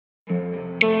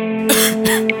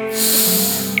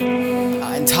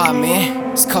hot,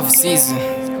 man. It's coffee season.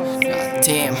 God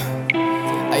damn.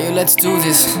 Hey, yo, let's do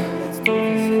this.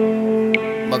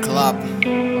 Buckle up.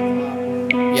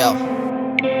 Yo.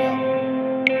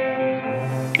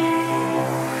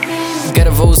 Got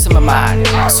a voice in my mind,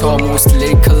 it's almost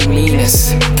lyrical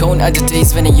meanness. Going other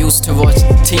days when I used to watch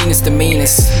teen is the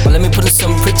meanest. But let me put in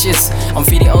some bridges, I'm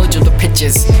feeding all of the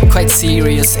pitches. Quite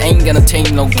serious, ain't gonna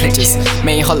take no glitches.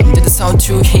 May hold up, did it sound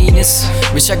too heinous?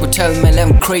 Wish I could tell my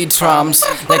 11th grade drums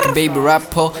like a baby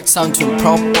rapper, sound too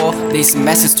proper. There's a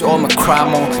message to all my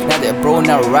crime. Now they're bro,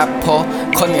 now a rapper.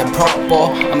 Call me a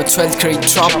proper, I'm a 12th grade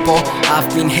dropper.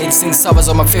 I've been hit since I was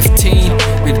on my 15.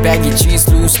 With baggy jeans,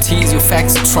 loose tees, your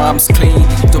facts and trumps clean.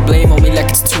 Don't blame on me like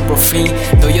it's too profane.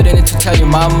 Though you didn't need to tell your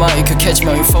mama, you could catch me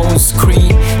on your phone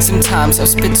screen. Sometimes I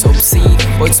spit so obscene,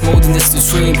 but it's more than just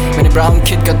a dream. When a brown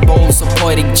kid got balls of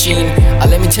poetic gene.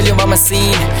 Let me tell you about my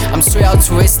scene. I'm straight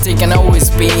altruistic and always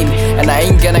been, and I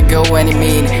ain't gonna go any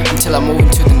mean until I move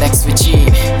into the next regime.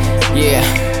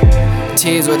 Yeah,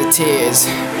 tears what it is.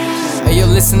 Hey yo,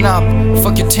 listen up,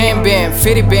 fuck your 10 band,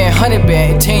 50 band, 100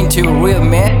 band, it ain't too real,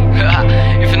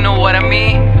 man. If you know what I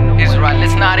mean, it's right,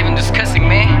 let's not even discuss it,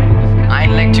 man. I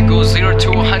ain't like to go 0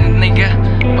 to 100,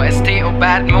 nigga, but I stay on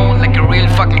bad mode like a real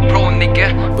fucking pro,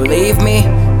 nigga. Believe me,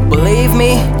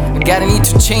 I gotta need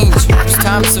to change.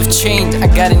 Times have changed, I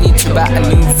gotta need to buy a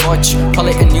new watch, call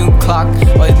it a new clock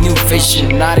or a new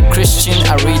vision. Not a Christian,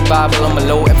 I read Bible on my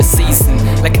low every season.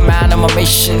 Like a man on my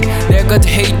mission, they got to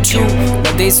hate too.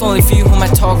 But there's only few whom I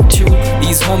talk to.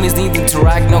 These homies need to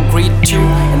interact, not greet to,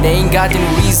 and they ain't got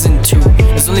any reason to.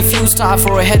 There's only few start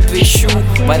for a head issue,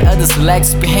 while others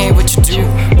relax, behave what you do.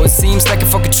 Well, it seems like a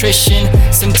fucking attrition.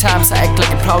 Sometimes I act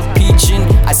like a proud pigeon.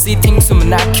 I see things with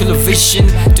monocular vision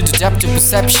to the depth of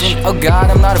perception. Oh God,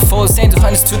 I'm not a fool, sent to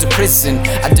hundreds to the prison.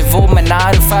 I devote my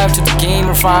 9 to 5 to the game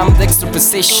of rhyme with extra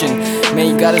precision. Man,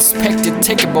 you gotta respect it,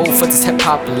 take a bow for this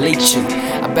hip-hop legend.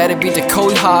 I better be the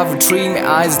cold heart, retrieve my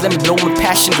eyes, let me blow my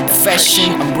passion to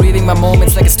profession. I'm breathing my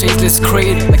moments like a stageless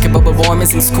crate, like a bubble boy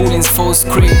missing school in fourth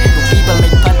grade. The people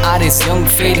make fun out his young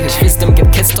fate, his wisdom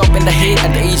get kissed up in the head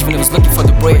at the age when he was looking for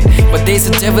the bread. But there's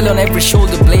a devil on every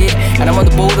shoulder blade, and I'm on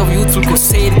the boat of youthful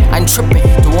crusade. I'm tripping,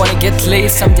 don't wanna get laid,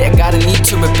 someday I gotta need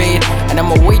to be paid, and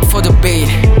I'ma wait for the bait.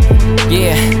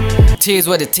 Yeah, tears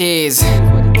what it is.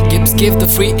 Gibbs give the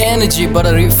free energy, but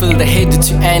I refill the hate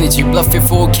to energy. Bluff it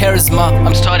for charisma.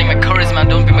 I'm starting my charisma,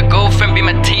 don't be my girlfriend, be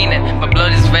my teen. My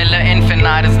blood is valor,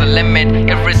 infinite is the limit.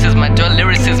 Every is my joy,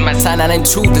 lyrics is my sign, and I'm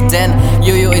true to then.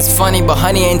 Yo, it's funny, but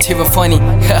honey ain't even funny.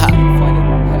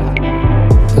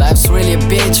 Life's really a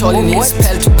bitch, all you need is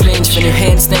spell to clinch. When your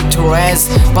hands snake to rest,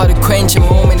 about to quench a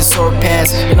moment the sore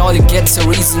pass. And all you get's a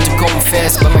reason to go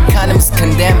fast. But my condom is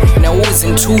condemned, and I always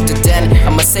intrude the den.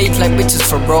 I'ma say it like bitches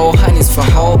for bro, honey's for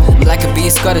hoe. I'm like a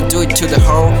beast, gotta do it to the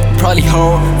hoe. Probably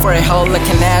hoe, for a hoe like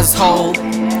an asshole.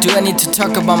 Do I need to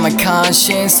talk about my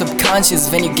conscience?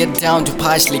 Subconscious when you get down to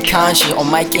partially conscious.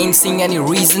 On mic ain't seeing any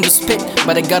reason to spit,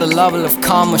 but I got a level of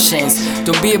common sense.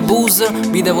 Don't be a boozer,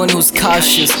 be the one who's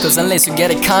cautious. Cause unless you get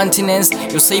a continence,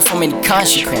 you're safe from any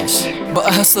consequence. But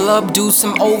I hustle up, do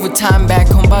some overtime back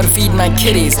home, about to feed my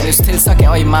kitties, and you're still sucking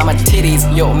all your mama titties.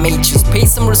 Yo mate, just pay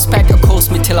some respect or calls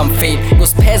me till I'm fade.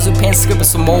 Those pairs with pen scribble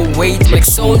some more weight. Like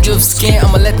soldier of skin,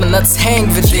 I'ma let my nuts hang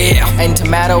with it. Ain't a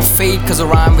matter of fate, cause I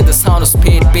rhyme with the sound of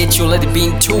speed. Bitch, you let it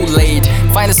be too late.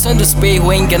 Find a son to spade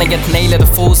who ain't gonna get nailed at a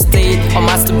full state. Or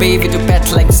master baby to bet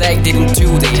like Zach didn't do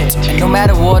that. And no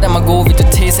matter what, I'ma go with the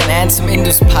taste and add some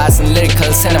Indus past and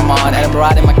lyrical cinnamon. And I'm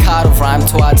riding my card of rhyme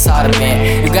to outside of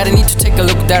me. You gotta need to take a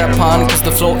look thereupon, cause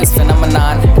the flow is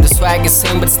phenomenon. And the swag is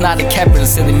same, but it's not a capital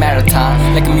city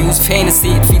marathon. Like a muse fantasy,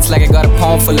 it feels like I got a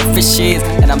pond full of fishes,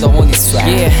 and I'm the only swag.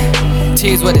 Yeah,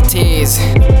 tears what it is.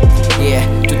 Yeah,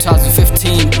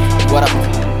 2015,